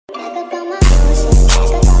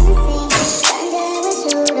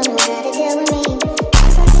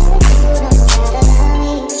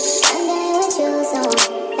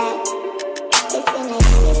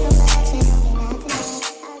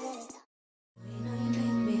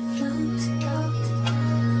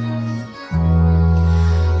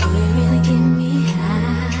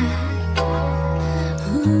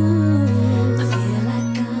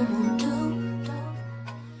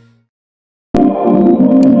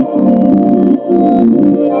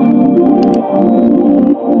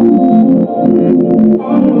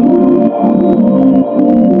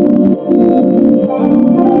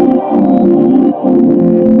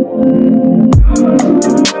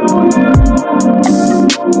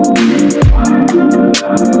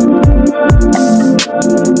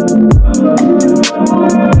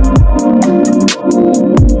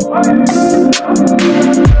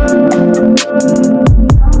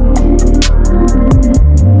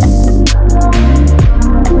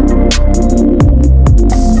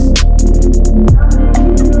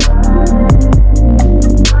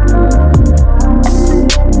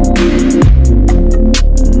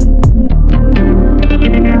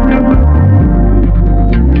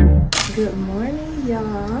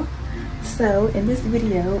in this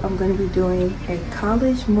video, I'm going to be doing a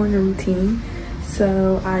college morning routine.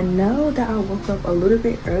 So I know that I woke up a little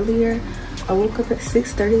bit earlier. I woke up at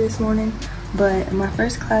 6:30 this morning, but my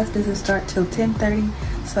first class doesn't start till 10:30.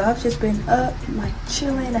 So I've just been up, like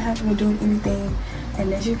chilling. I haven't been doing anything.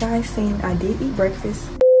 And as you guys seen, I did eat breakfast.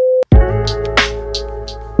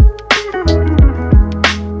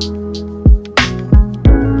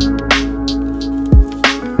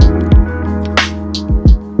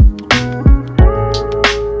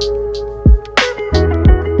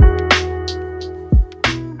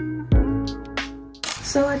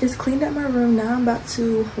 So I just cleaned up my room. Now I'm about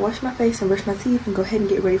to wash my face and brush my teeth and go ahead and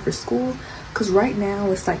get ready for school. Because right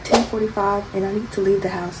now it's like 10:45 and I need to leave the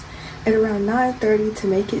house at around 9:30 to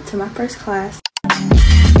make it to my first class.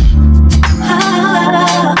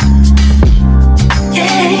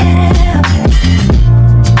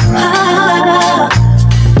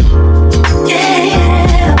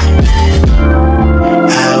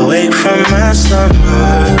 I wake from my slumber.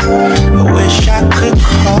 I wish I could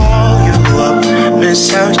call you up.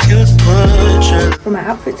 For my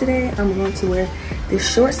outfit today, I'm going to wear this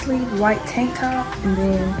short sleeve white tank top, and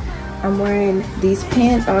then I'm wearing these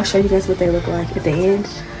pants. I'll show you guys what they look like at the end.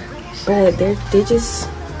 But they're just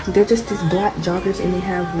these black joggers, and they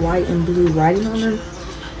have white and blue writing on them.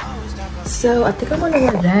 So I think I'm gonna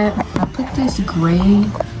wear that. I put this gray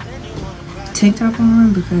tank top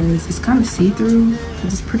on because it's kind of see-through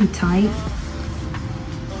because it's pretty tight.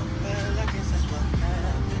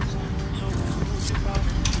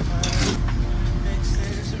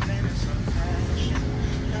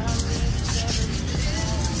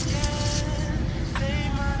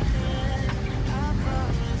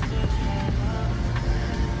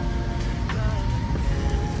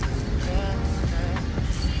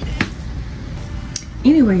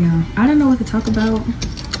 Anyway, y'all, I don't know what to talk about.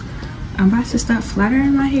 I'm about to start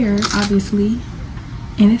flattering my hair, obviously.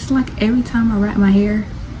 And it's like every time I wrap my hair,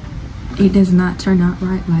 it does not turn out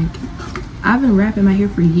right. Like, I've been wrapping my hair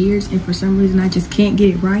for years, and for some reason I just can't get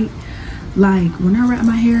it right. Like, when I wrap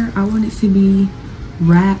my hair, I want it to be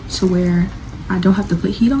wrapped to where I don't have to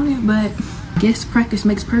put heat on it, but I guess practice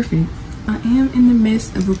makes perfect. I am in the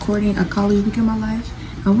midst of recording a college week in my life.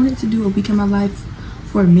 I wanted to do a week in my life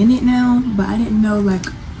for a minute now, but I didn't know like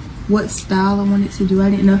what style I wanted to do. I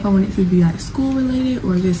didn't know if I wanted to be like school related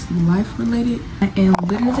or just life related.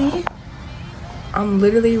 I'm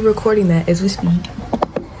literally recording that as we speak.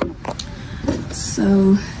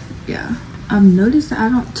 So yeah, I've noticed that I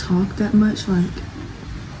don't talk that much like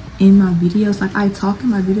in my videos. Like, I talk in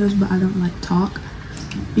my videos, but I don't like talk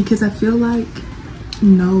because I feel like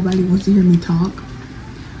nobody wants to hear me talk.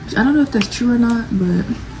 Which I don't know if that's true or not, but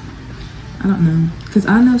I don't know, because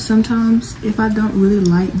I know sometimes if I don't really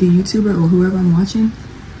like the YouTuber or whoever I'm watching,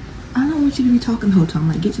 I don't want you to be talking the whole time.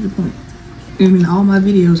 Like, get to the point. I mean, all my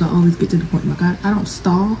videos I always get to the point. Like, I don't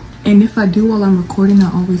stall, and if I do while I'm recording,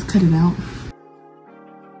 I always cut it out.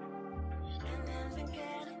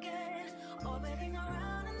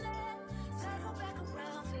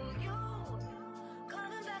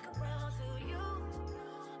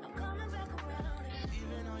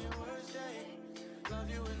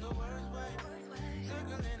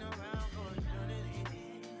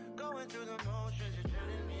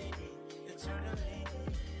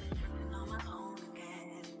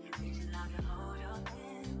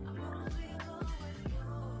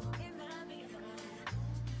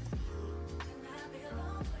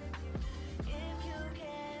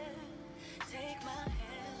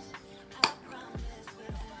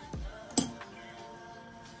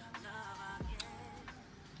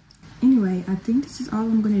 Anyway, I think this is all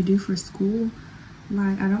I'm gonna do for school.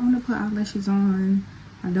 Like, I don't want to put eyelashes on.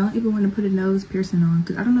 I don't even want to put a nose piercing on,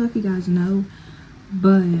 because I don't know if you guys know,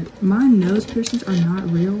 but my nose piercings are not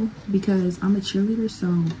real because I'm a cheerleader,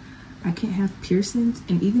 so I can't have piercings.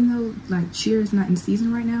 And even though like cheer is not in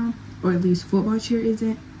season right now, or at least football cheer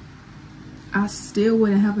isn't, I still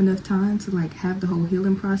wouldn't have enough time to like have the whole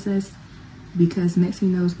healing process, because next thing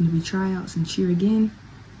you know it's going to be tryouts and cheer again.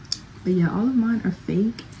 But yeah, all of mine are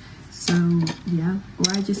fake. So yeah,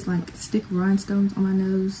 or I just like stick rhinestones on my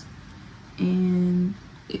nose, and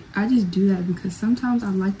I just do that because sometimes I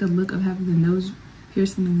like the look of having the nose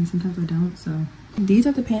piercing and sometimes I don't. So these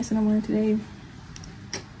are the pants that I'm wearing today.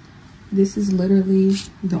 This is literally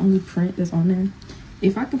the only print that's on there.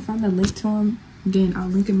 If I can find a link to them, then I'll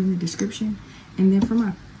link them in the description. And then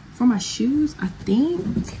for my shoes, I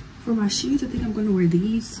think I'm gonna wear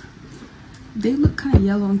these. They look kind of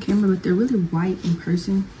yellow on camera, but they're really white in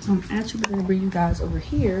person. So I'm actually gonna bring you guys over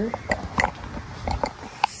here.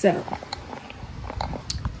 So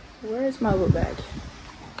where is my book bag?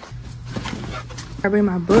 I bring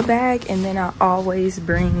my book bag, and then I always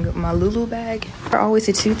bring my Lulu bag. There are always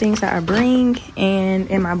the two things that I bring, and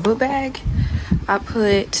in my book bag, I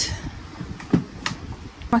put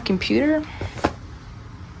my computer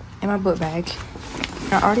in my book bag.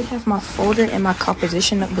 I already have my folder and my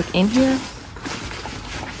composition notebook in here.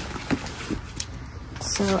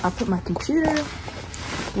 So I put my computer,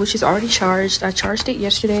 which is already charged. I charged it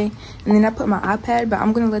yesterday, and then I put my iPad, but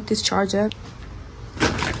I'm gonna let this charge up.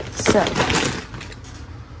 So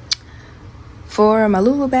for my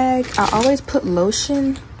Lulu bag, I always put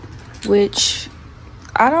lotion, which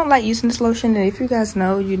I don't like using this lotion. And if you guys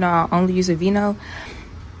know, you know I only use a Vino.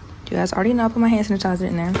 You guys already know I put my hand sanitizer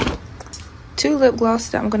in there. 2 lip gloss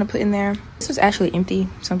that I'm gonna put in there. This was actually empty,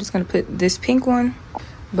 so I'm just gonna put this pink one.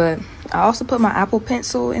 But I also put my Apple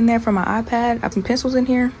Pencil in there for my iPad. I have some pencils in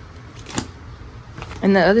here,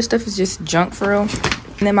 and the other stuff is just junk for real.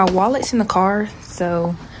 And then my wallet's in the car,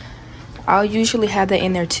 so I'll usually have that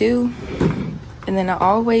in there too. And then I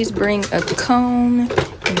always bring a comb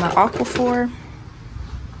and my Aquaphor.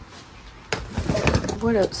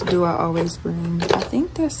 What else do I always bring? I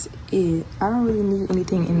think that's it. I don't really need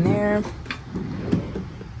anything in there.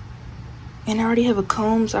 And I already have a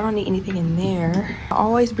comb, so I don't need anything in there. I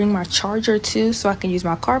always bring my charger too, so I can use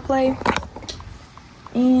my CarPlay.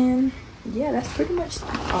 And yeah, that's pretty much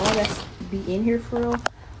all that's be in here for real.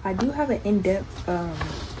 I do have an in-depth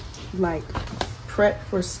like prep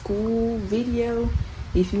for school video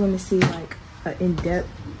if you want to see like an in-depth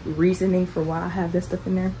reasoning for why I have this stuff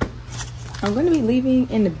in there. I'm going to be leaving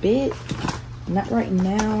in a bit, not right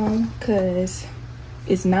now, because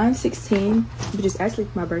it's 9:16, which is actually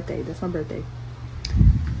my birthday. That's my birthday.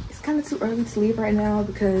 It's kind of too early to leave right now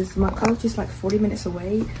because my college is like 40 minutes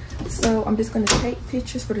away. So I'm just going to take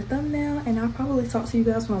pictures for the thumbnail, and I'll probably talk to you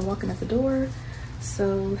guys when I'm walking out the door.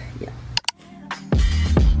 So yeah.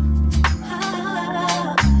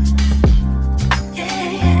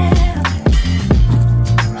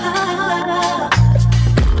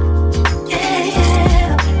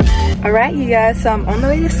 All right, you guys, so I'm on the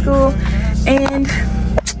way to school, and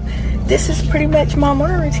this is pretty much my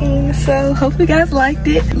morning routine. So hope you guys liked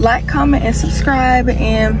it. Like, comment, and subscribe,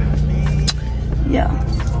 and yeah,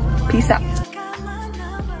 peace out.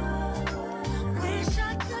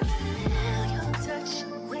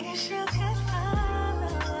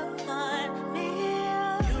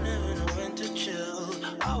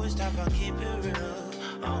 Always talk about keep it real,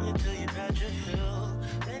 only till you got your fill.